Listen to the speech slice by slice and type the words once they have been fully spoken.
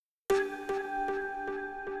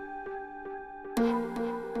Welcome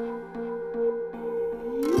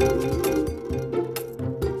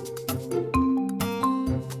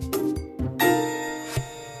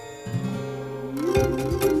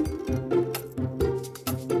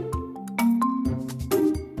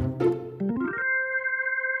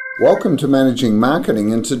to Managing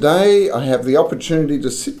Marketing, and today I have the opportunity to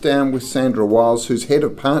sit down with Sandra Wiles, who's Head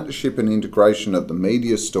of Partnership and Integration at the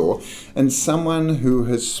Media Store, and someone who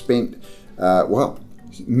has spent,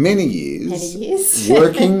 many years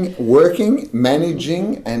working,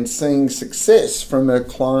 managing and seeing success from her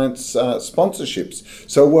clients' sponsorships.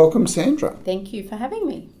 So welcome, Sandra. Thank you for having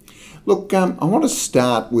me. Look, I want to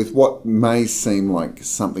start with what may seem like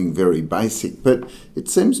something very basic, but it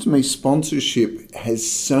seems to me sponsorship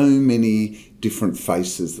has so many different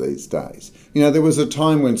faces these days. You know, there was a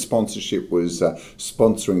time when sponsorship was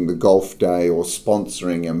sponsoring the golf day or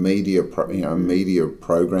sponsoring a media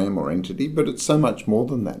program or entity, but it's so much more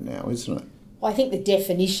than that now, isn't it? Well, I think the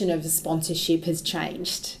definition of sponsorship has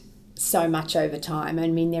changed so much over time. I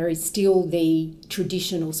mean, there is still the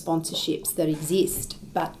traditional sponsorships that exist,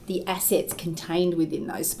 but the assets contained within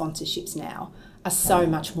those sponsorships now are so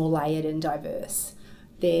much more layered and diverse.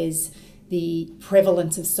 There's the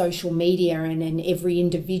prevalence of social media and every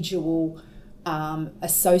individual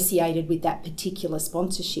associated with that particular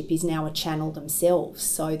sponsorship is now a channel themselves.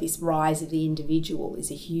 So this rise of the individual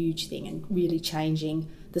is a huge thing and really changing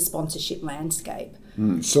the sponsorship landscape.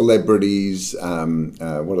 Celebrities,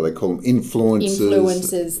 what do they call them?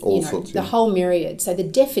 Influencers, all sorts, the whole myriad. So the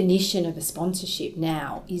definition of a sponsorship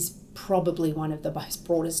now is probably one of the most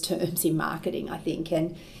broadest terms in marketing, I think,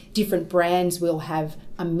 and different brands will have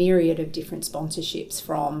a myriad of different sponsorships,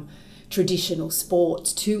 from traditional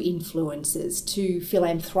sports to influencers to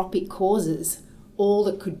philanthropic causes, all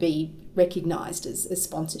that could be recognised as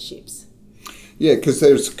sponsorships. Yeah, because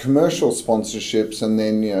there's commercial sponsorships and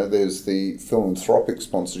then, there's the philanthropic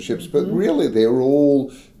sponsorships, but really they're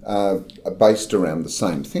all based around the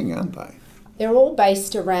same thing, aren't they? They're all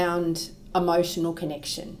based around emotional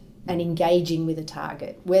connection and engaging with a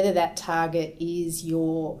target, whether that target is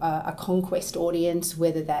a conquest audience,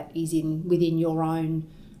 whether that is within your own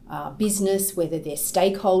business, whether they're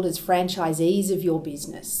stakeholders, franchisees of your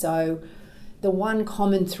business. So the one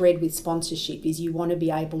common thread with sponsorship is you want to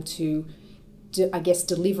be able to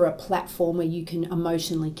deliver a platform where you can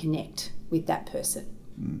emotionally connect with that person.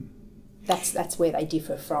 That's where they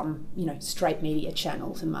differ from, straight media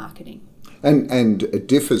channels and marketing. And it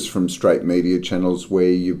differs from straight media channels where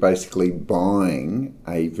you're basically buying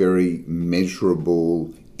a very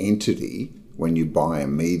measurable entity when you buy a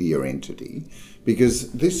media entity,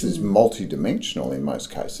 because this is multidimensional in most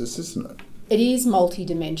cases, isn't it? It is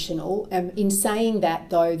multidimensional. In saying that,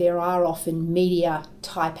 though, there are often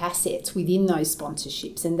media-type assets within those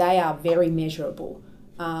sponsorships, and they are very measurable.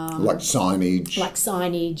 Like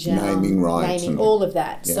signage, naming rights. All of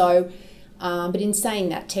that. Yeah. So, but in saying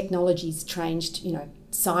that, technology's changed,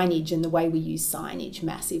 signage and the way we use signage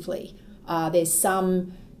massively. There's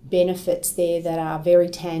some benefits there that are very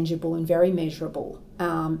tangible and very measurable,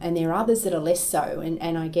 and there are others that are less so.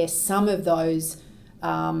 And I guess some of those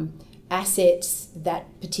assets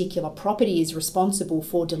that particular property is responsible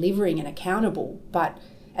for delivering and accountable, but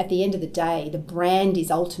at the end of the day, the brand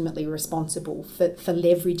is ultimately responsible for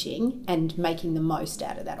leveraging and making the most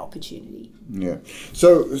out of that opportunity. Yeah.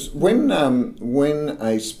 So when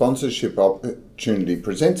a sponsorship opportunity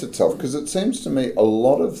presents itself, because it seems to me a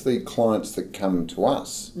lot of the clients that come to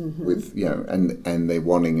us with, and they're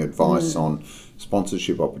wanting advice on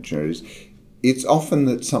sponsorship opportunities, it's often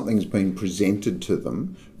that something's been presented to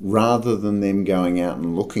them rather than them going out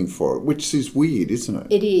and looking for it, which is weird, isn't it?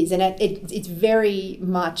 It is, and it's very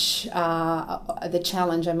much the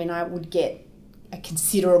challenge. I mean, I would get a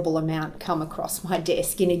considerable amount come across my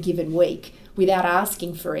desk in a given week without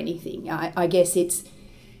asking for anything. I guess it's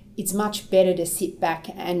much better to sit back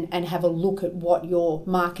and have a look at what your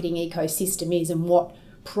marketing ecosystem is and what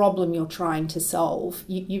problem you're trying to solve.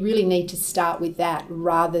 You really need to start with that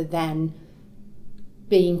rather than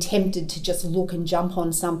being tempted to just look and jump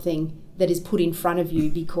on something that is put in front of you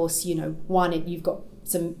because, you've got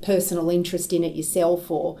some personal interest in it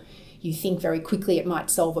yourself, or you think very quickly it might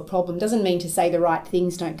solve a problem. Doesn't mean to say the right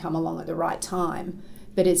things don't come along at the right time,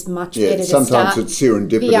 but it's much better to start sometimes it's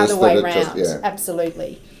serendipitous the other way that around.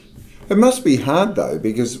 Absolutely. It must be hard though,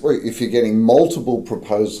 because if you're getting multiple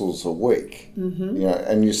proposals a week,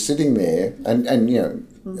 and you're sitting there, and you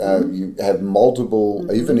have multiple.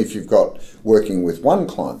 Even if you've got working with one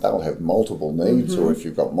client, they'll have multiple needs, or if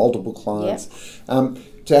you've got multiple clients,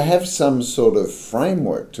 to have some sort of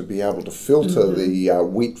framework to be able to filter the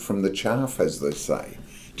wheat from the chaff, as they say.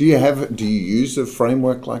 Do you use a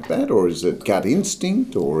framework like that, or is it gut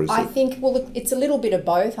instinct, or is I think, well, it's a little bit of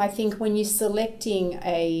both. I think when you're selecting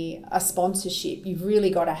a sponsorship, you've really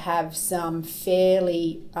got to have some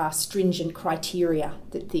fairly stringent criteria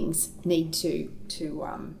that things need to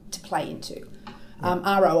play into.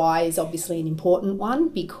 ROI is obviously an important one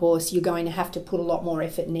because you're going to have to put a lot more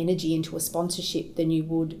effort and energy into a sponsorship than you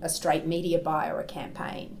would a straight media buy or a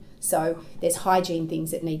campaign. So there's hygiene things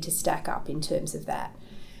that need to stack up in terms of that.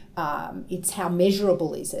 It's how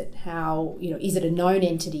measurable is it? How, is it a known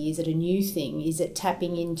entity? Is it a new thing? Is it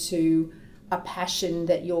tapping into a passion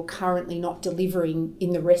that you're currently not delivering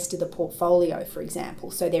in the rest of the portfolio, for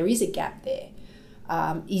example? So there is a gap there.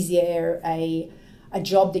 Is there a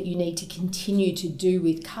job that you need to continue to do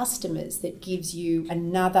with customers that gives you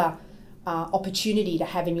another opportunity to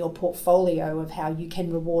have in your portfolio of how you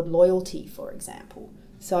can reward loyalty, for example?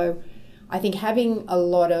 So I think having a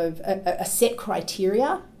lot of a set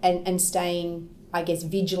criteria and staying, I guess,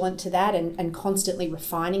 vigilant to that and constantly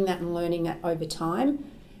refining that and learning that over time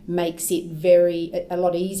makes it a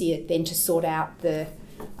lot easier then to sort out the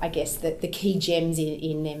key gems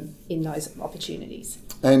in those opportunities.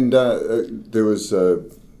 And there was a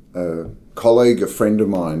colleague, a friend of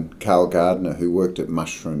mine, Carl Gardner, who worked at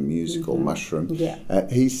Mushroom Mushroom. Yeah.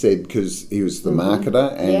 He said, because he was the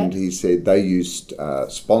marketer, and he said they used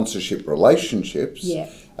sponsorship relationships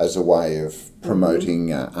as a way of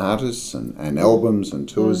promoting artists and albums and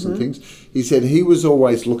tours and things. He said he was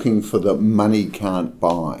always looking for the money can't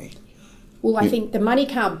buy. Well, I think the money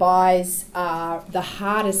can't buys are the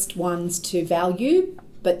hardest ones to value,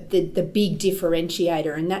 but the big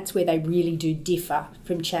differentiator, and that's where they really do differ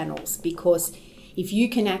from channels, because if you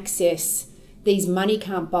can access these money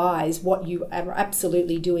can't buys, what you are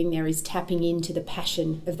absolutely doing there is tapping into the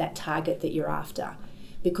passion of that target that you're after,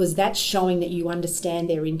 because that's showing that you understand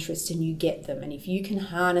their interests and you get them. And if you can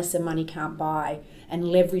harness a money can't buy and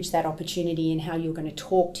leverage that opportunity in how you're going to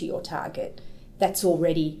talk to your target,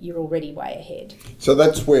 you're already way ahead. So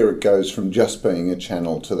that's where it goes from just being a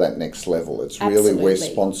channel to that next level. It's really where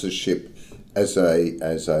sponsorship as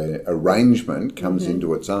a arrangement comes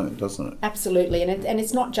into its own, doesn't it? Absolutely, and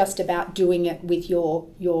it's not just about doing it with your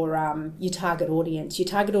target audience. Your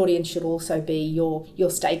target audience should also be your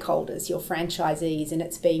stakeholders, your franchisees, and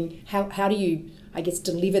it's being how do you, I guess,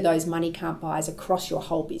 deliver those money can't buys across your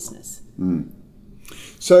whole business.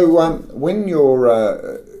 So when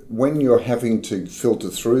you're having to filter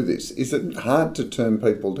through this, is it hard to turn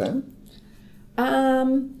people down?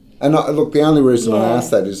 Look, the only reason I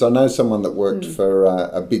ask that is I know someone that worked for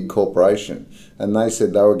a big corporation, and they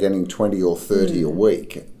said they were getting 20 or 30 a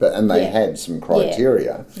week, and they had some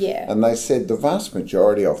criteria. And they said the vast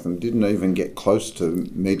majority of them didn't even get close to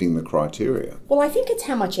meeting the criteria. Well, I think it's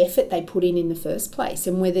how much effort they put in the first place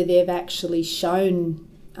and whether they've actually shown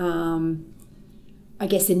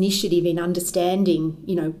initiative in understanding,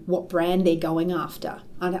 what brand they're going after.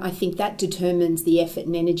 And I think that determines the effort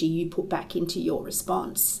and energy you put back into your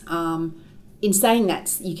response. In saying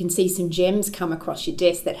that, you can see some gems come across your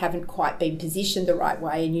desk that haven't quite been positioned the right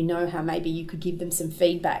way, and how maybe you could give them some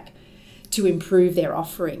feedback to improve their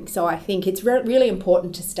offering. So I think it's really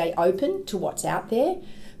important to stay open to what's out there,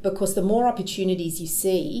 because the more opportunities you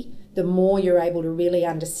see, the more you're able to really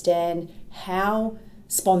understand how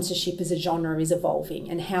sponsorship as a genre is evolving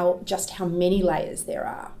and how many layers there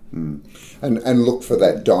are. And look for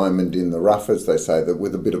that diamond in the rough, as they say, that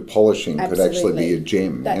with a bit of polishing could actually be a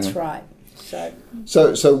gem. That's right.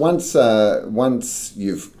 So once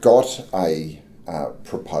you've got a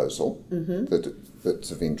proposal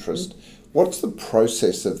that's of interest, what's the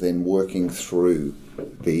process of then working through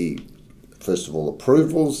the, first of all,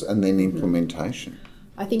 approvals and then implementation?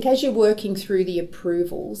 I think as you're working through the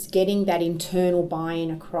approvals, getting that internal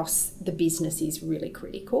buy-in across the business is really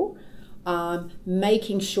critical.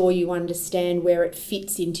 Making sure you understand where it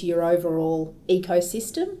fits into your overall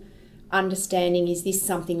ecosystem. Understanding, is this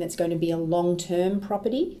something that's going to be a long-term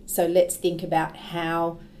property? So let's think about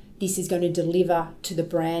how this is going to deliver to the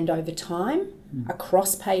brand over time,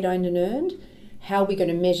 across paid, owned and earned. How are we going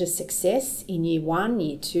to measure success in year 1,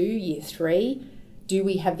 year 2, year 3? Do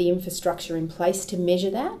we have the infrastructure in place to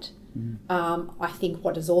measure that? I think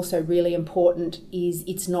what is also really important is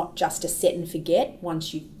it's not just a set and forget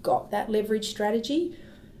once you've got that leverage strategy.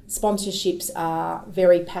 Sponsorships are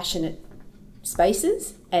very passionate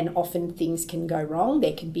spaces and often things can go wrong.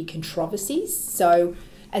 There can be controversies. So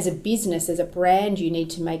as a business, as a brand, you need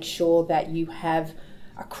to make sure that you have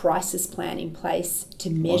a crisis plan in place to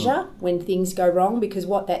measure when things go wrong, because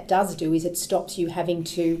what that does do is it stops you having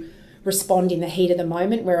to respond in the heat of the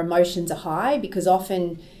moment where emotions are high, because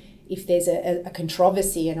often if there's a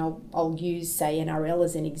controversy, and I'll use, say, NRL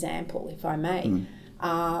as an example, if I may,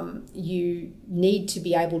 you need to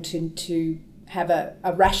be able to have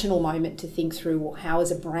a rational moment to think through, well, how as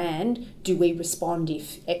a brand do we respond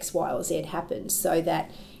if X, Y, or Z happens, so that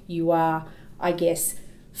you are, I guess,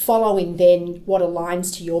 following then what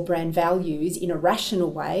aligns to your brand values in a rational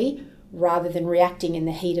way, rather than reacting in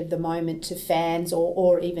the heat of the moment to fans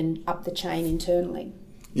or even up the chain internally.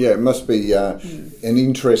 Yeah, it must be an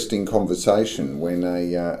interesting conversation when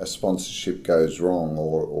a sponsorship goes wrong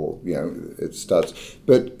or it starts.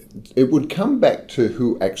 But it would come back to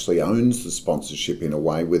who actually owns the sponsorship in a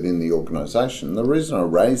way within the organisation. The reason I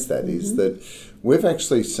raise that is that we've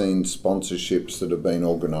actually seen sponsorships that have been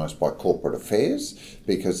organised by corporate affairs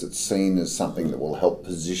because it's seen as something that will help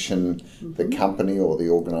position the company or the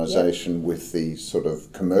organisation with the sort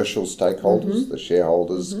of commercial stakeholders, the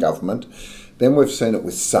shareholders, government. Then we've seen it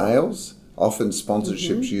with sales, often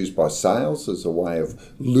sponsorships used by sales as a way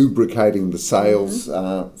of lubricating the sales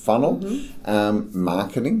funnel,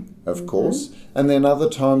 marketing, of course, and then other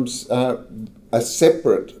times a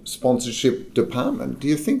separate sponsorship department. Do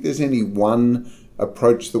you think there's any one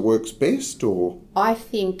approach that works best, or? I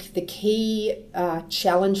think the key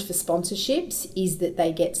challenge for sponsorships is that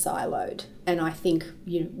they get siloed. And I think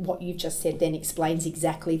what you've just said then explains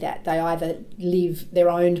exactly that. They either they're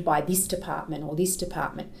owned by this department or this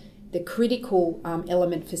department. The critical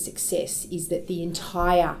element for success is that the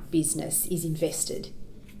entire business is invested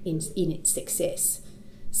in its success.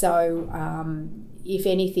 So if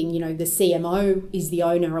anything, the CMO is the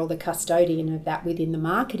owner or the custodian of that within the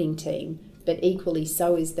marketing team, but equally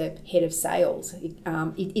so is the head of sales.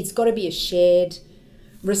 It's got to be a shared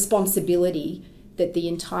responsibility that the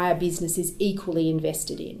entire business is equally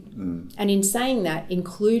invested in. And in saying that,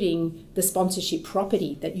 including the sponsorship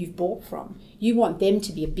property that you've bought from, you want them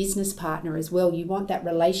to be a business partner as well. You want that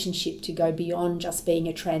relationship to go beyond just being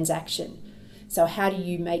a transaction. So how do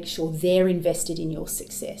you make sure they're invested in your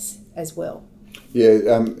success as well?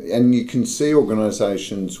 Yeah, and you can see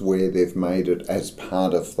organisations where they've made it as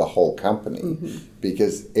part of the whole company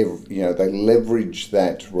because they leverage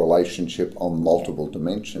that relationship on multiple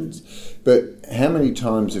dimensions. But how many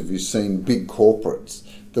times have you seen big corporates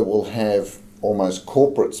that will have almost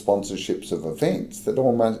corporate sponsorships of events that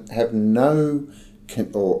almost have no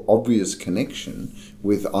or obvious connection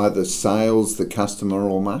with either sales, the customer,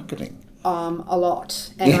 or marketing? A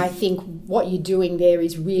lot. And I think what you're doing there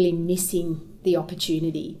is really missing the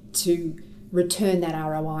opportunity to return that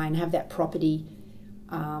ROI and have that property,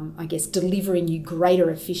 delivering you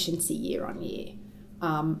greater efficiency year on year.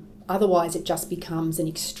 Otherwise, it just becomes an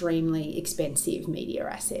extremely expensive media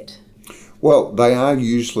asset. Well, they are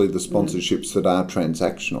usually the sponsorships that are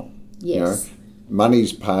transactional. Yes.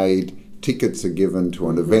 Money's paid, tickets are given to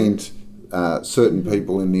an event, certain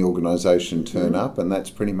people in the organisation turn up, and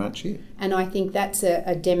that's pretty much it. And I think that's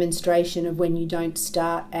a demonstration of when you don't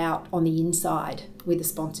start out on the inside with a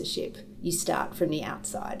sponsorship, you start from the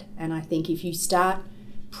outside. And I think if you start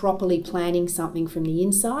properly planning something from the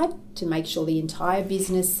inside to make sure the entire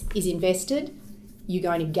business is invested, you're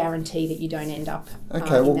going to guarantee that you don't end up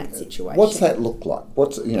in that situation. What's that look like?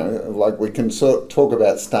 We can talk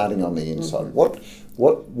about starting on the inside. What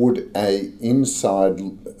would a inside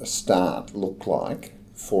start look like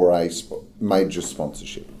for a major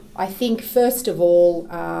sponsorship? I think first of all,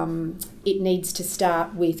 it needs to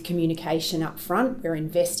start with communication up front. We're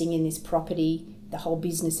investing in this property. The whole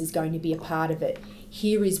business is going to be a part of it.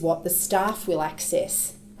 Here is what the staff will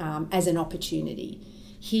access as an opportunity.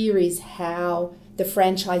 Here is how the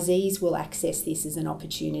franchisees will access this as an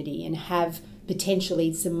opportunity and have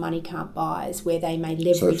potentially some money can't buys where they may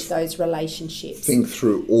leverage those relationships. Think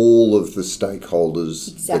through all of the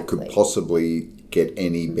stakeholders that could possibly get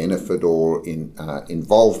any benefit or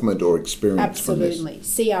involvement or experience from this. Absolutely.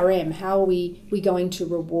 CRM, how are we going to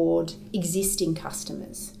reward existing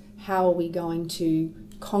customers? How are we going to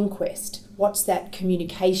conquest? What's that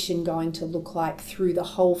communication going to look like through the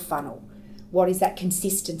whole funnel? What is that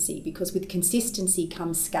consistency? Because with consistency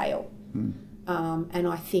comes scale. And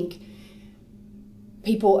I think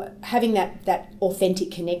people having that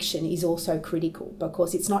authentic connection is also critical,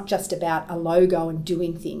 because it's not just about a logo and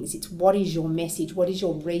doing things. It's what is your message? What is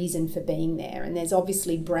your reason for being there? And there's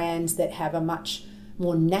obviously brands that have a much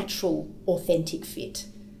more natural, authentic fit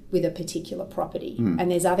with a particular property.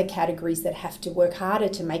 And there's other categories that have to work harder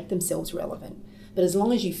to make themselves relevant. But as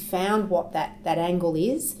long as you found what that angle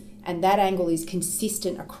is, and that angle is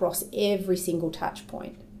consistent across every single touch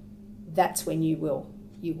point, that's when you will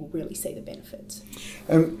you will really see the benefits.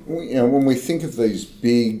 And when we think of these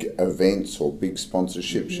big events or big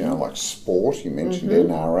sponsorships, like sport, you mentioned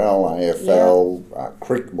NRL, AFL,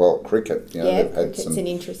 cricket. They've had cricket's some an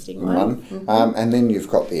interesting one. And then you've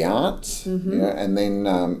got the arts, and then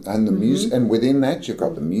and the music, and within that you've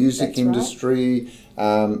got the music industry.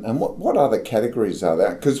 And what other categories are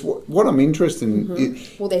there? Because what I'm interested in...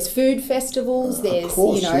 Well, there's food festivals, there's,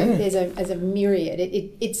 there's a myriad.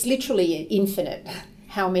 It's literally infinite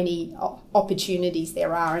how many opportunities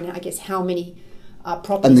there are, and I guess how many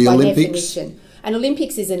properties and the by Olympics. definition. And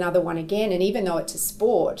Olympics is another one again, and even though it's a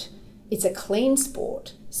sport, it's a clean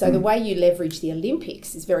sport. So the way you leverage the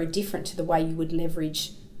Olympics is very different to the way you would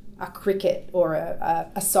leverage a cricket or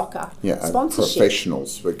a soccer sponsorship.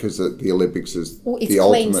 Professionals, because the Olympics is it's the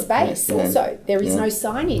clean ultimate space. Also, there is no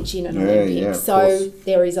signage in an Olympics, so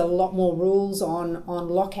there is a lot more rules on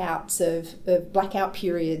lockouts of blackout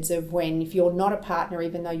periods of when, if you're not a partner,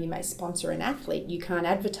 even though you may sponsor an athlete, you can't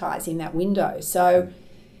advertise in that window. So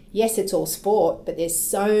yes, it's all sport, but there's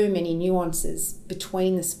so many nuances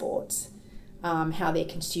between the sports, how they're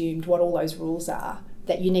consumed, what all those rules are,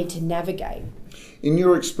 that you need to navigate. In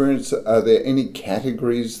your experience, are there any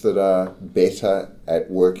categories that are better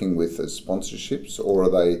at working with as sponsorships, or are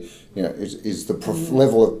they, is the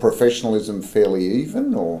level of professionalism fairly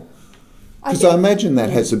even, or? Because I imagine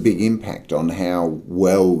that has a big impact on how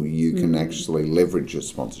well you can actually leverage a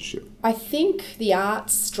sponsorship. I think the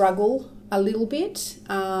arts struggle a little bit,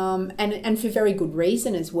 and for very good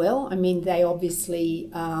reason as well. I mean, they obviously,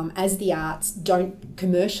 as the arts, don't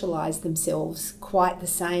commercialise themselves quite the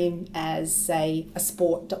same as, say, a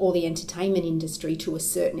sport or the entertainment industry to a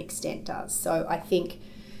certain extent does. So I think,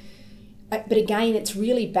 but again, it's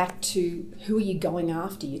really back to who are you going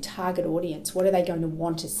after, your target audience? What are they going to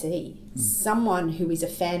want to see? Someone who is a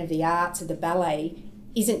fan of the arts, of the ballet,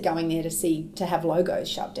 isn't going there to have logos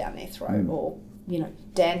shoved down their throat or,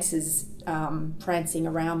 dancers prancing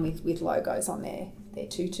around with logos on their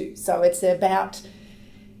tutu. So it's about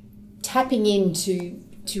tapping into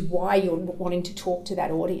why you're wanting to talk to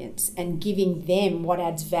that audience and giving them what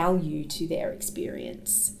adds value to their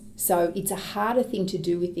experience. So it's a harder thing to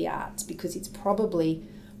do with the arts because it's probably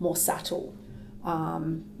more subtle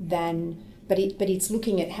but it's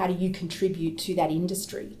looking at how do you contribute to that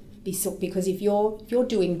industry, because if you're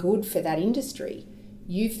doing good for that industry,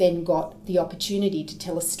 you've then got the opportunity to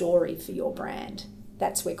tell a story for your brand.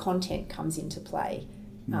 That's where content comes into play.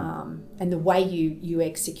 And the way you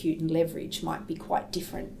execute and leverage might be quite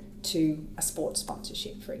different to a sports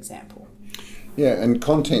sponsorship, for example. Yeah, and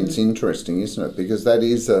content's interesting, isn't it? Because that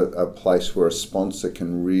is a place where a sponsor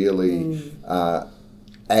can really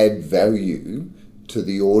add value to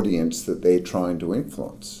the audience that they're trying to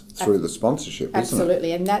influence through the sponsorship, isn't it?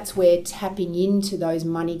 Absolutely, and that's where tapping into those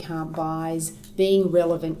money can't buys, being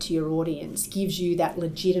relevant to your audience, gives you that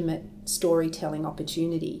legitimate storytelling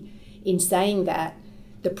opportunity. In saying that,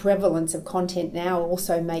 the prevalence of content now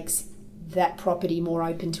also makes that property more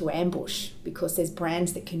open to ambush, because there's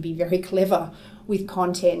brands that can be very clever with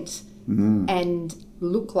content and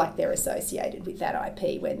look like they're associated with that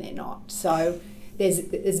IP when they're not. So there's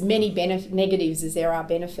as many negatives as there are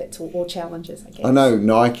benefits or challenges, I guess. I know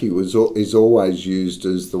Nike is always used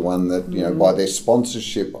as the one that, by their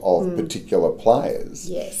sponsorship of particular players,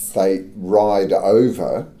 they ride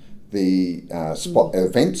over the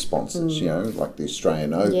event sponsors, like the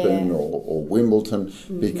Australian Open or Wimbledon,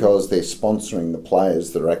 because they're sponsoring the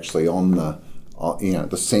players that are actually on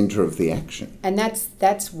the centre of the action. And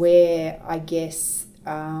that's where I guess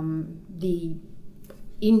the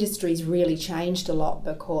industry's really changed a lot,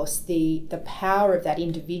 because the power of that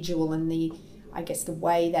individual and the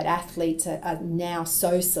way that athletes are now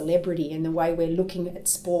so celebrity, and the way we're looking at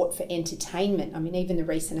sport for entertainment. I mean, even the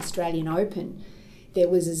recent Australian Open, there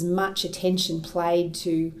was as much attention played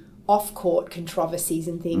to off-court controversies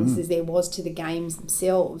and things as there was to the games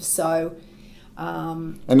themselves. So,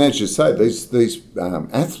 and as you say, these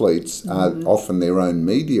athletes are often their own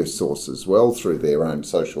media source as well, through their own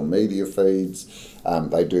social media feeds.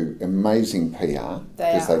 They do amazing PR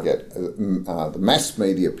because they get the mass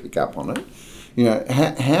media pick up on it.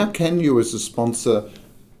 How can you as a sponsor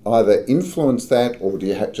either influence that, or do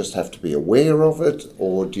you just have to be aware of it,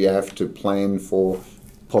 or do you have to plan for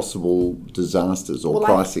possible disasters or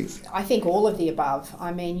crises? I think all of the above.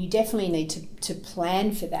 I mean, you definitely need to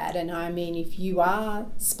plan for that. And I mean, if you are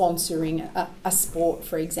sponsoring a sport,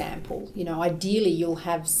 for example, ideally you'll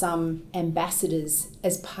have some ambassadors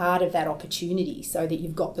as part of that opportunity, so that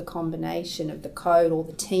you've got the combination of the code or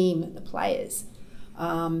the team and the players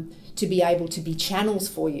to be able to be channels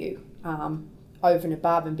for you over and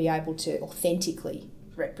above, and be able to authentically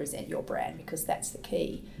represent your brand, because that's the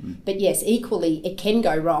key. But yes, equally, it can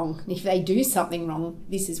go wrong. If they do something wrong,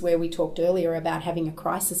 this is where we talked earlier about having a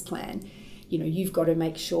crisis plan. You've got to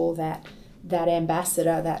make sure that that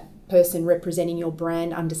ambassador, that person representing your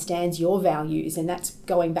brand, understands your values, and that's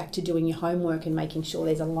going back to doing your homework and making sure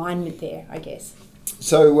there's alignment there, I guess.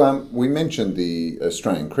 So we mentioned the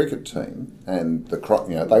Australian cricket team, and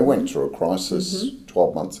they went through a crisis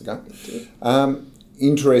 12 months ago.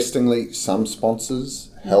 Interestingly, some sponsors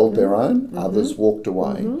held their own, others walked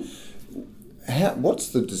away. What's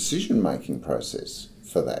the decision-making process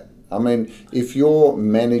for that? I mean, if you're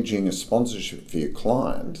managing a sponsorship for your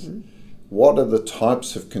client, what are the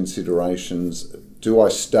types of considerations? Do I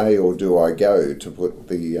stay or do I go, to put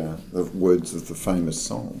the words of the famous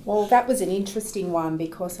song? Well, that was an interesting one,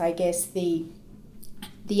 because I guess the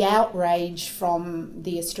outrage from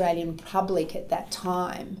the Australian public at that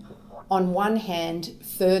time, on one hand,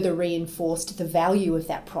 further reinforced the value of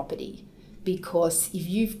that property, because if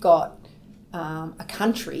you've got a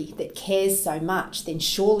country that cares so much, then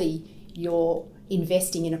surely you're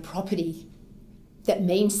investing in a property that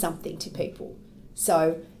means something to people.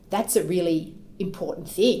 So that's a really important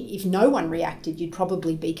thing. If no one reacted, you'd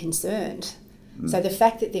probably be concerned. So the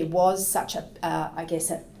fact that there was such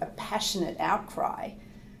a passionate outcry,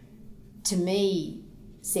 to me,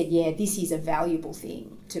 said, yeah, this is a valuable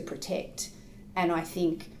thing to protect. And I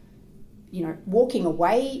think, walking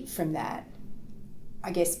away from that,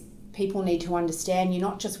 I guess people need to understand you're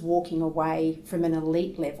not just walking away from an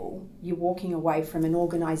elite level, you're walking away from an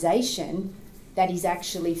organisation that is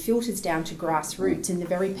actually filters down to grassroots and the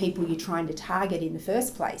very people you're trying to target in the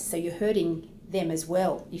first place. So you're hurting them as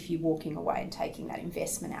well if you're walking away and taking that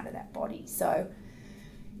investment out of that body. So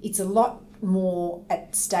it's a lot more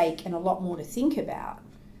at stake and a lot more to think about.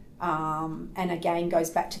 And again, goes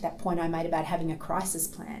back to that point I made about having a crisis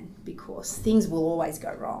plan, because things will always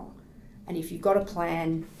go wrong. And if you've got a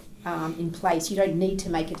plan in place, you don't need to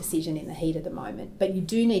make a decision in the heat of the moment, but you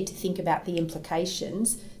do need to think about the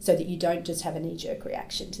implications so that you don't just have a knee-jerk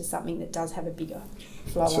reaction to something that does have a bigger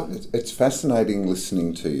flow on. It's fascinating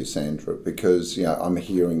listening to you, Sandra, because I'm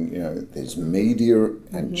hearing there's media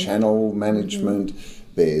and channel management,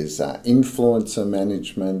 there's influencer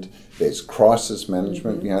management, there's crisis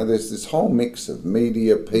management. There's this whole mix of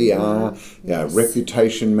media, PR,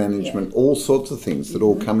 reputation management, all sorts of things that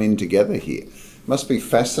all come in together here. Must be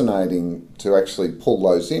fascinating to actually pull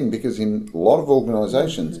those in, because in a lot of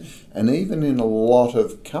organisations and even in a lot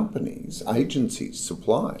of companies, agencies,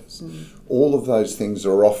 suppliers, all of those things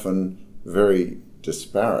are often very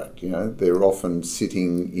disparate. They're often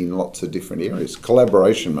sitting in lots of different areas.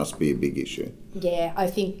 Collaboration must be a big issue. Yeah, I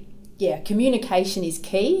think, communication is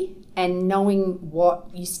key, and knowing what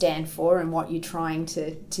you stand for and what you're trying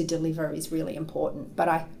to deliver is really important.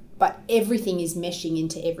 But everything is meshing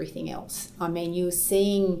into everything else. I mean, you're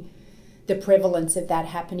seeing the prevalence of that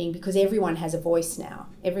happening because everyone has a voice now.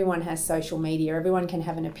 Everyone has social media. Everyone can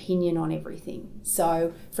have an opinion on everything.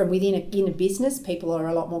 So from in a business, people are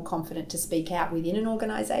a lot more confident to speak out within an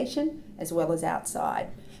organisation as well as outside.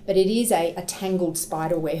 But it is a tangled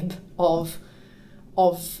spider web of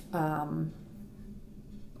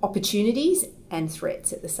opportunities and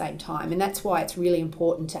threats at the same time. And that's why it's really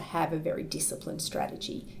important to have a very disciplined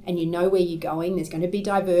strategy. And you know where you're going. There's going to be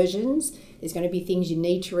diversions. There's going to be things you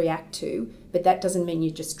need to react to. But that doesn't mean you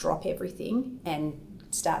just drop everything and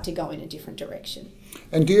start to go in a different direction.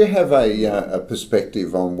 And do you have a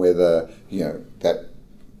perspective on whether, that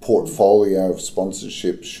portfolio of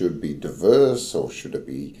sponsorships should be diverse, or should it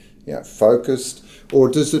be focused, or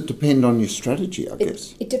does it depend on your strategy, I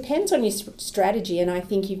guess? It depends on your strategy, and I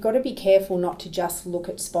think you've got to be careful not to just look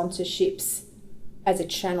at sponsorships as a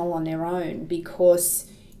channel on their own, because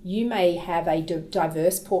you may have a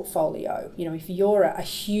diverse portfolio. If you're a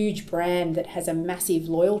huge brand that has a massive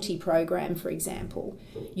loyalty program, for example,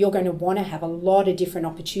 you're going to want to have a lot of different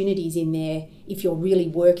opportunities in there if you're really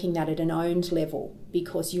working that at an owned level,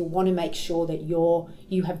 because you'll want to make sure that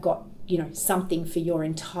you have got something for your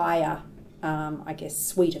entire,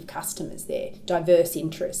 suite of customers there, diverse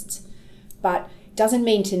interests. But doesn't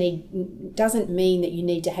mean that you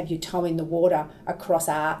need to have your toe in the water across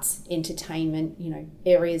arts, entertainment,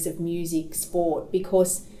 areas of music, sport,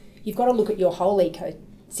 because you've got to look at your whole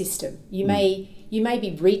ecosystem. You may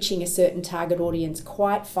be reaching a certain target audience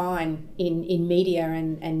quite fine in media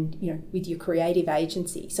and with your creative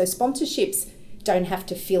agency. So sponsorships don't have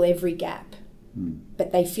to fill every gap,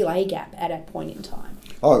 but they fill a gap at a point in time.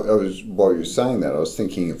 Oh, while you're saying that, I was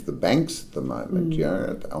thinking of the banks at the moment,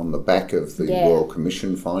 on the back of the Royal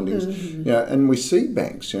Commission findings, and we see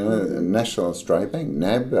banks, National Australia Bank,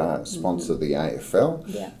 NAB sponsor the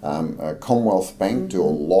AFL, Commonwealth Bank do a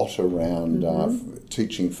lot around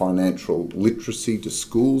teaching financial literacy to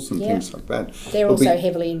schools and things like that. They're also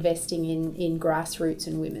heavily investing in grassroots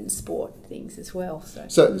and women's sport things as well.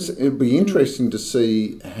 So it'll be interesting to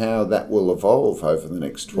see how that will evolve over the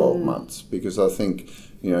next 12 months, because I think,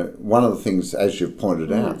 one of the things, as you've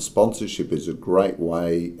pointed out, sponsorship is a great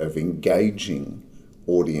way of engaging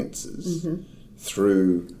audiences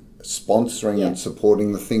through sponsoring and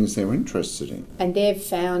supporting the things they're interested in. And they've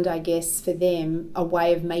found, I guess, for them, a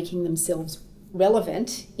way of making themselves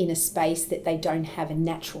relevant in a space that they don't have a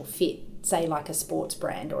natural fit, say like a sports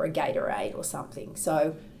brand or a Gatorade or something.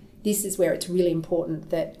 So this is where it's really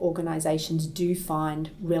important that organisations do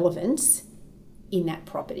find relevance in that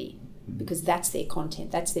property, because that's their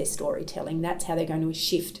content, that's their storytelling, that's how they're going to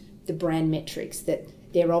shift the brand metrics that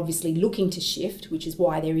they're obviously looking to shift, which is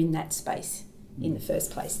why they're in that space in the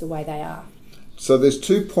first place, the way they are. So there's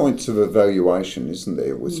 2 points of evaluation, isn't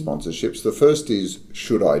there, with sponsorships? The first is,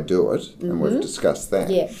 should I do it? And we've discussed that.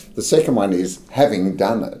 Yeah. The second one is, having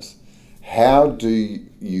done it, how do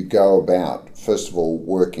you go about, first of all,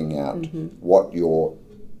 working out what your,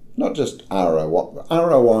 not just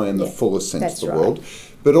ROI in the fullest sense of the word,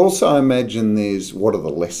 but also I imagine there's, what are the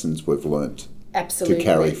lessons we've learnt to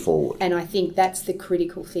carry forward? And I think that's the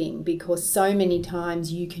critical thing, because so many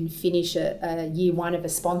times you can finish a year one of a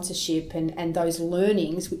sponsorship and those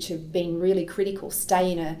learnings, which have been really critical,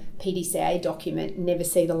 stay in a PDCA document and never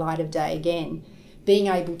see the light of day again. Being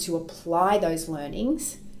able to apply those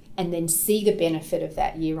learnings and then see the benefit of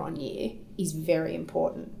that year on year is very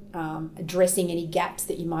important. Addressing any gaps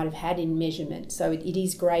that you might have had in measurement. So it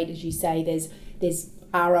is great, as you say, there's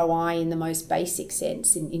ROI in the most basic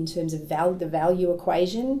sense in terms of the value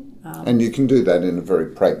equation. And you can do that in a very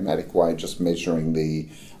pragmatic way, just measuring the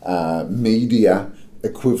media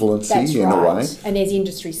equivalency in a way. And there's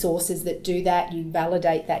industry sources that do that. You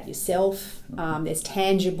validate that yourself. There's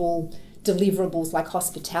tangible deliverables like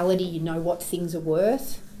hospitality. You know what things are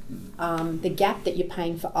worth. The gap that you're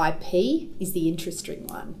paying for IP is the interesting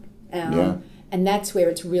one. And that's where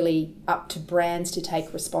it's really up to brands to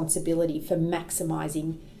take responsibility for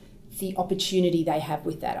maximising the opportunity they have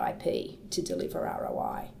with that IP to deliver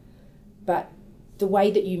ROI. But the way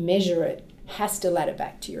that you measure it has to ladder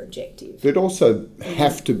back to your objective. There'd also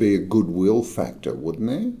have to be a goodwill factor, wouldn't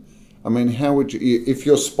there? I mean, how would you, if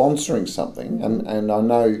you're sponsoring something, and I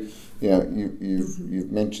know, you've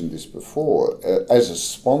mentioned this before, as a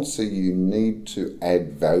sponsor you need to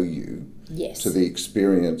add value to the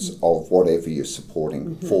experience of whatever you're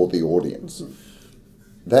supporting for the audience.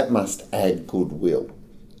 That must add goodwill.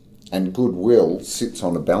 And goodwill sits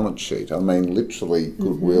on a balance sheet. I mean, literally,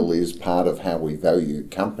 goodwill is part of how we value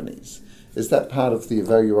companies. Is that part of the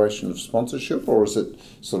evaluation of sponsorship, or is it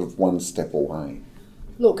sort of one step away?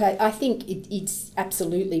 Look, I think it's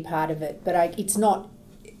absolutely part of it, but it's not.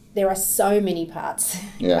 There are so many parts.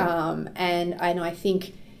 And I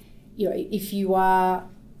think, if you are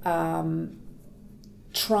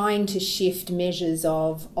trying to shift measures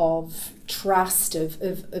of trust,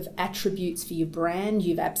 of attributes for your brand,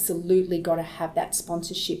 you've absolutely got to have that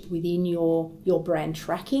sponsorship within your brand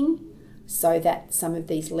tracking, so that some of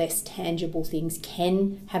these less tangible things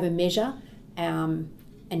can have a measure and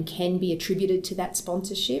can be attributed to that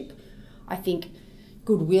sponsorship. I think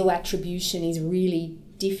goodwill attribution is really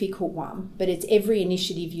difficult one, but it's every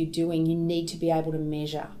initiative you're doing, you need to be able to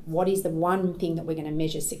measure what is the one thing that we're going to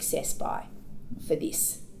measure success by for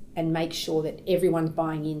this, and make sure that everyone's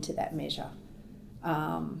buying into that measure.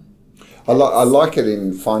 I like it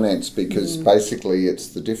in finance because basically it's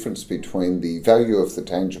the difference between the value of the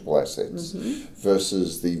tangible assets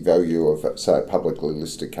versus the value of, say, a publicly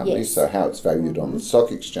listed company, so how it's valued on the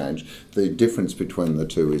stock exchange. The difference between the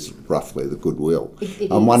two is roughly the goodwill.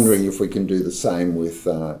 I'm wondering if we can do the same with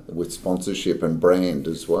sponsorship and brand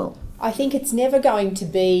as well. I think it's never going to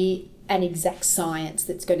be an exact science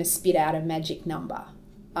that's going to spit out a magic number.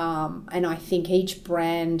 And I think each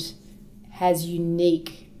brand has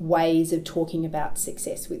unique ways of talking about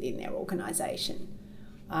success within their organisation.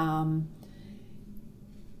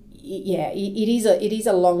 It is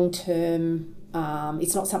a long-term.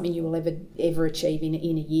 It's not something you will ever achieve in a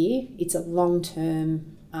year. It's a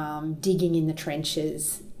long-term digging in the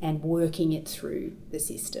trenches and working it through the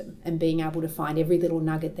system, and being able to find every little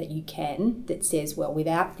nugget that you can that says, well,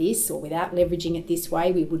 without this or without leveraging it this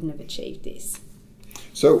way, we wouldn't have achieved this.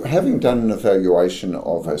 So having done an evaluation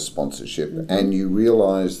of a sponsorship and you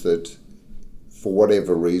realise that for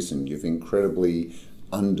whatever reason you've incredibly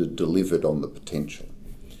under-delivered on the potential.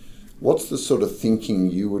 What's the sort of thinking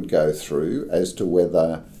you would go through as to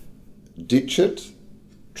whether ditch it,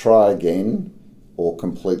 try again, or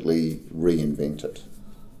completely reinvent it?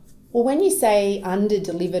 Well, when you say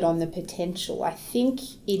under-delivered on the potential, I think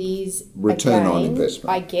it is return on investment.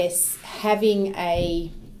 I guess having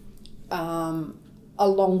a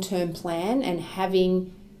long-term plan and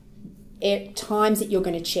having times that you're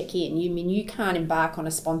going to check in. You can't embark on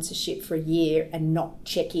a sponsorship for a year and not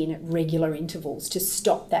check in at regular intervals to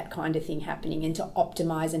stop that kind of thing happening and to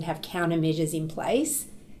optimise and have countermeasures in place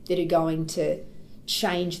that are going to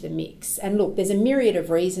change the mix. And look, there's a myriad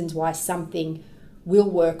of reasons why something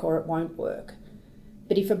will work or it won't work.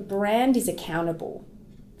 But if a brand is accountable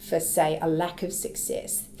for, say, a lack of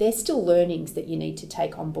success, there's still learnings that you need to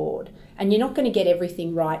take on board. And you're not going to get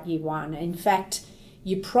everything right year one. In fact,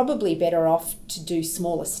 you're probably better off to do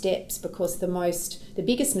smaller steps, because the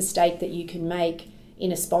biggest mistake that you can make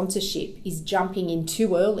in a sponsorship is jumping in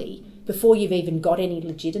too early before you've even got any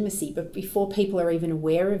legitimacy, but before people are even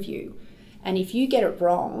aware of you. And if you get it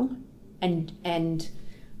wrong and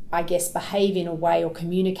I guess behave in a way or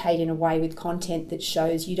communicate in a way with content that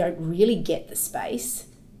shows you don't really get the space,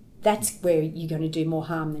 that's where you're going to do more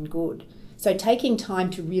harm than good. So taking time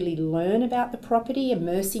to really learn about the property,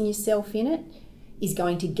 immersing yourself in it, is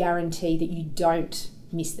going to guarantee that you don't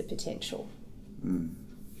miss the potential.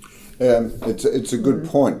 It's a good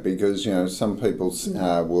point, because some people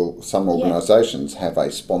some organisations have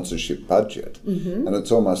a sponsorship budget, and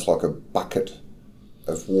it's almost like a bucket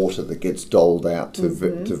of water that gets doled out to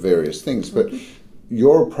various things. But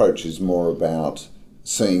your approach is more about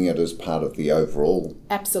seeing it as part of the overall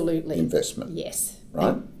investment. Yes,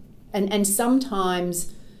 right. And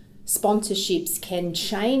sometimes sponsorships can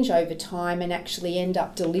change over time and actually end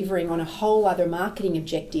up delivering on a whole other marketing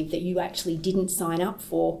objective that you actually didn't sign up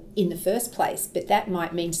for in the first place. But that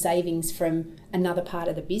might mean savings from another part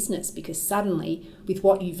of the business, because suddenly with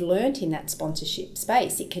what you've learnt in that sponsorship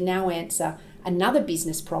space, it can now answer another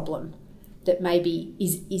business problem that maybe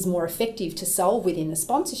is more effective to solve within the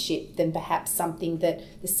sponsorship than perhaps something that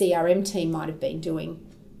the CRM team might have been doing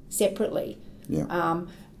separately. Yeah.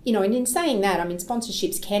 And in saying that,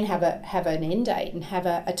 sponsorships can have an end date and have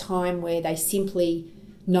a time where they simply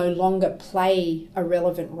no longer play a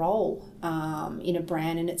relevant role in a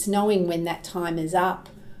brand, and it's knowing when that time is up,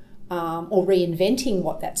 or reinventing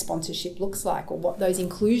what that sponsorship looks like or what those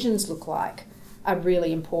inclusions look like are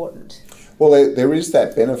really important. Well, there is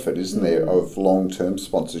that benefit, isn't there, of long-term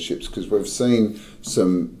sponsorships, because we've seen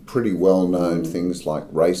some pretty well-known things like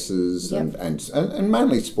races and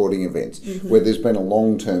mainly sporting events where there's been a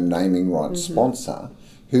long-term naming rights sponsor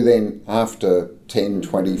who then after 10,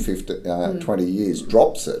 20, 50, 20 years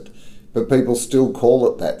drops it, but people still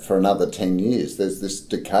call it that for another 10 years. There's this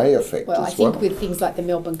decay effect well. I think with things like the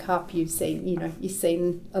Melbourne Cup, you've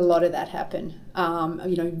seen a lot of that happen.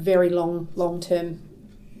 Very long-term,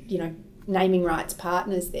 naming rights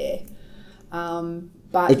partners there.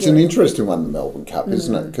 But it's an interesting one, the Melbourne Cup,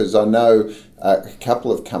 isn't it? Because I know a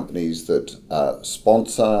couple of companies that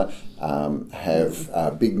sponsor,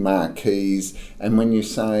 have big marquees, and when you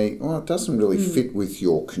say, well, it doesn't really fit with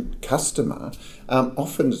your customer,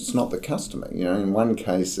 often it's not the customer. In one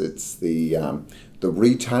case it's the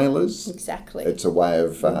retailers. Exactly. It's a way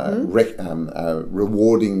of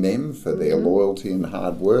rewarding them for their loyalty and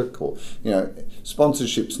hard work. Or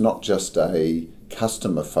sponsorship's not just a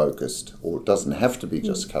customer focused, or it doesn't have to be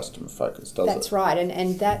just customer focused, does it? That's right,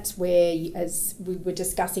 and that's where, as we were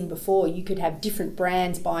discussing before, you could have different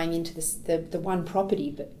brands buying into the one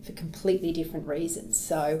property, but for completely different reasons.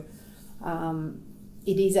 So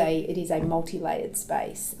it is a multi-layered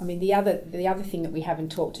space. The other thing that we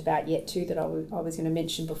haven't talked about yet too, that I was going to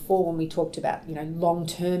mention before when we talked about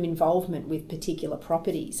long-term involvement with particular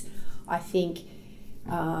properties, I think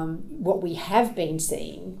what we have been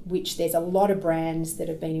seeing, which there's a lot of brands that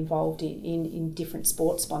have been involved in different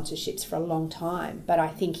sports sponsorships for a long time, but I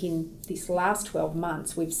think in this last 12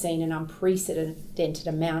 months we've seen an unprecedented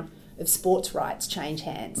amount of sports rights change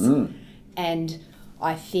hands. And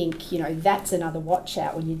I think, that's another watch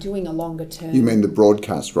out when you're doing a longer term. You mean the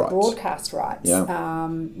broadcast rights? Broadcast rights, yeah.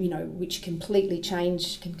 completely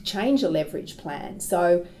change a leverage plan.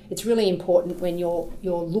 So it's really important when you're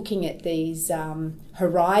looking at these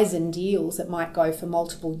horizon deals that might go for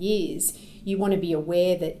multiple years. You want to be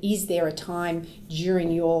aware that is there a time during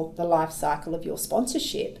the life cycle of your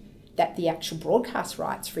sponsorship that the actual broadcast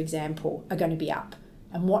rights, for example, are going to be up?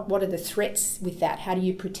 And what are the threats with that? How do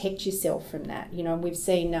you protect yourself from that? We've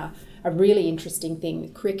seen a really interesting thing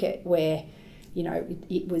with cricket where,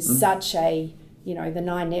 it was such a you know, the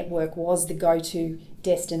Nine Network was the go-to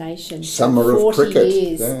destination. Summer for 40 of cricket.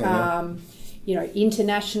 years. Yeah. You know,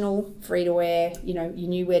 international, free-to-air, you know, you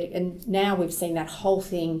knew where to, and now we've seen that whole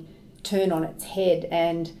thing turn on its head.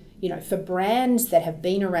 And, you know, for brands that have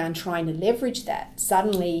been around trying to leverage that,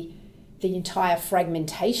 suddenly the entire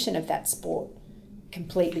fragmentation of that sport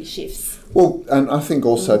completely shifts. Well, and I think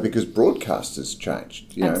also because broadcasters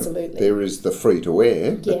changed. You know, Absolutely. there is the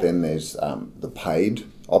free-to-air, but Yeah. then there's the paid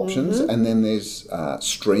options, and then there's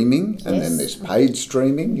streaming, and then there's paid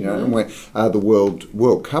streaming. You know, and where the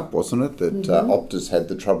World Cup, wasn't it, that Optus had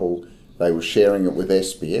the trouble. They were sharing it with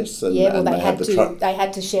SBS, and, Yeah, well, and they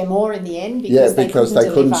had to share more in the end because they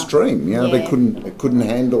couldn't couldn't stream. You know, Yeah. they couldn't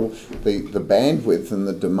handle the bandwidth and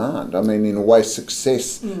the demand. I mean, in a way,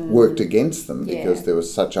 success worked against them because there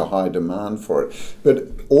was such a high demand for it. But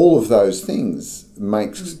all of those things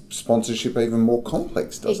makes sponsorship even more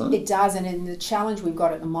complex, doesn't it? It does, and the challenge we've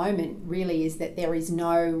got at the moment really is that there is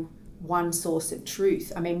no one source of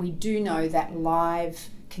truth. I mean, we do know that live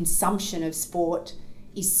consumption of sport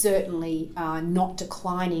is certainly not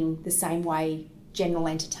declining the same way general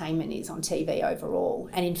entertainment is on TV overall.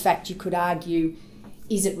 And in fact, you could argue,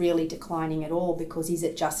 is it really declining at all? Because is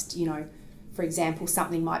it just, you know, for example,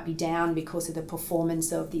 something might be down because of the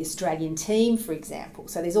performance of the Australian team, for example.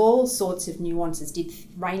 So there's all sorts of nuances. Did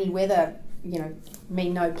rainy weather, you know,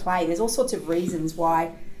 mean no play? There's all sorts of reasons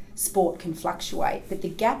why sport can fluctuate. But the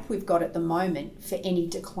gap we've got at the moment for any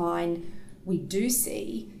decline we do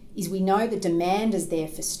see is we know the demand is there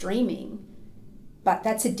for streaming, but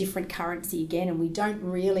that's a different currency again, and we don't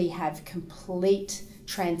really have complete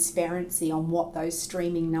transparency on what those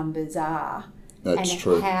streaming numbers are. That's and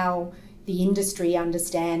true. How the industry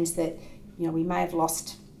understands that, you know, we may have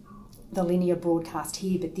lost the linear broadcast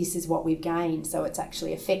here, but this is what we've gained. So it's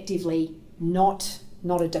actually effectively not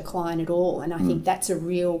a decline at all. And I think that's a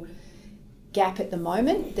real gap at the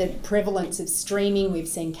moment. The prevalence of streaming, we've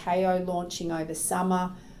seen KO launching over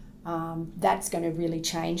summer. That's going to really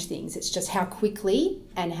change things. It's just how quickly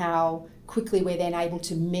we're then able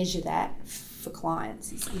to measure that for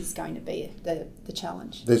clients is going to be the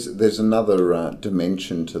challenge. There's another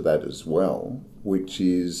dimension to that as well, which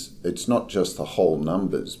is it's not just the whole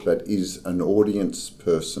numbers, but is an audience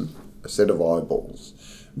person, a set of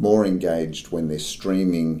eyeballs, more engaged when they're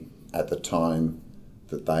streaming at the time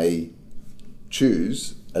that they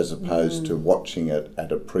choose as opposed to watching it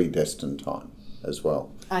at a predestined time as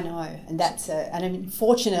well. I know, and and I mean,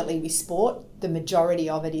 fortunately with sport, the majority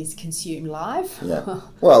of it is consumed live. Yeah.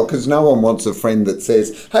 Well, because no one wants a friend that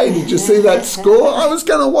says, "Hey, did you see that score? I was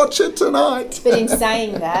going to watch it tonight." But in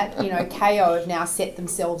saying that, you know, KO have now set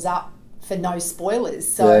themselves up for no spoilers.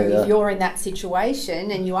 So if you're in that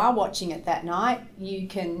situation and you are watching it that night, you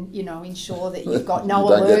can, you know, ensure that you've got no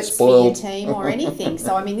alerts for your team or anything.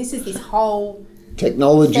 So I mean, this whole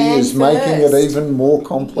technology is making it even more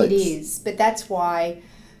complex. It is, but that's why,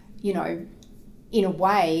 you know, in a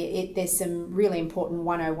way, there's some really important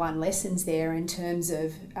 101 lessons there in terms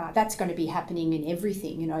of that's going to be happening in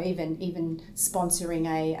everything. You know, even sponsoring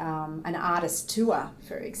an artist tour,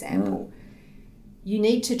 for example. You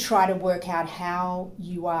need to try to work out how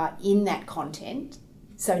you are in that content.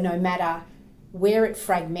 So no matter where it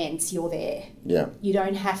fragments, you're there. Yeah. You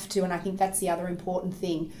don't have to, and I think that's the other important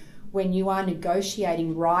thing. When you are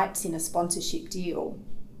negotiating rights in a sponsorship deal,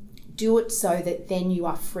 do it so that then you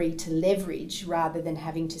are free to leverage rather than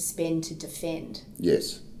having to spend to defend.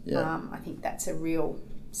 Yes. Yeah. I think that's a real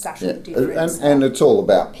subtle difference. And it's all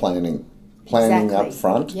about planning up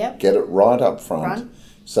front. Yep. Get it right up front.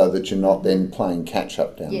 So that you're not then playing catch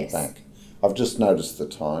up down the back. I've just noticed the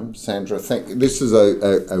time, Sandra. This is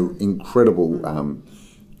a incredible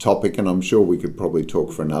topic, and I'm sure we could probably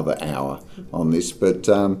talk for another hour on this. But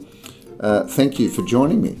thank you for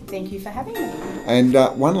joining me. Thank you for having me. And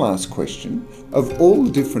one last question: of all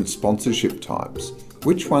the different sponsorship types,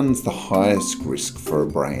 which one's the highest risk for a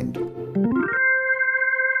brand?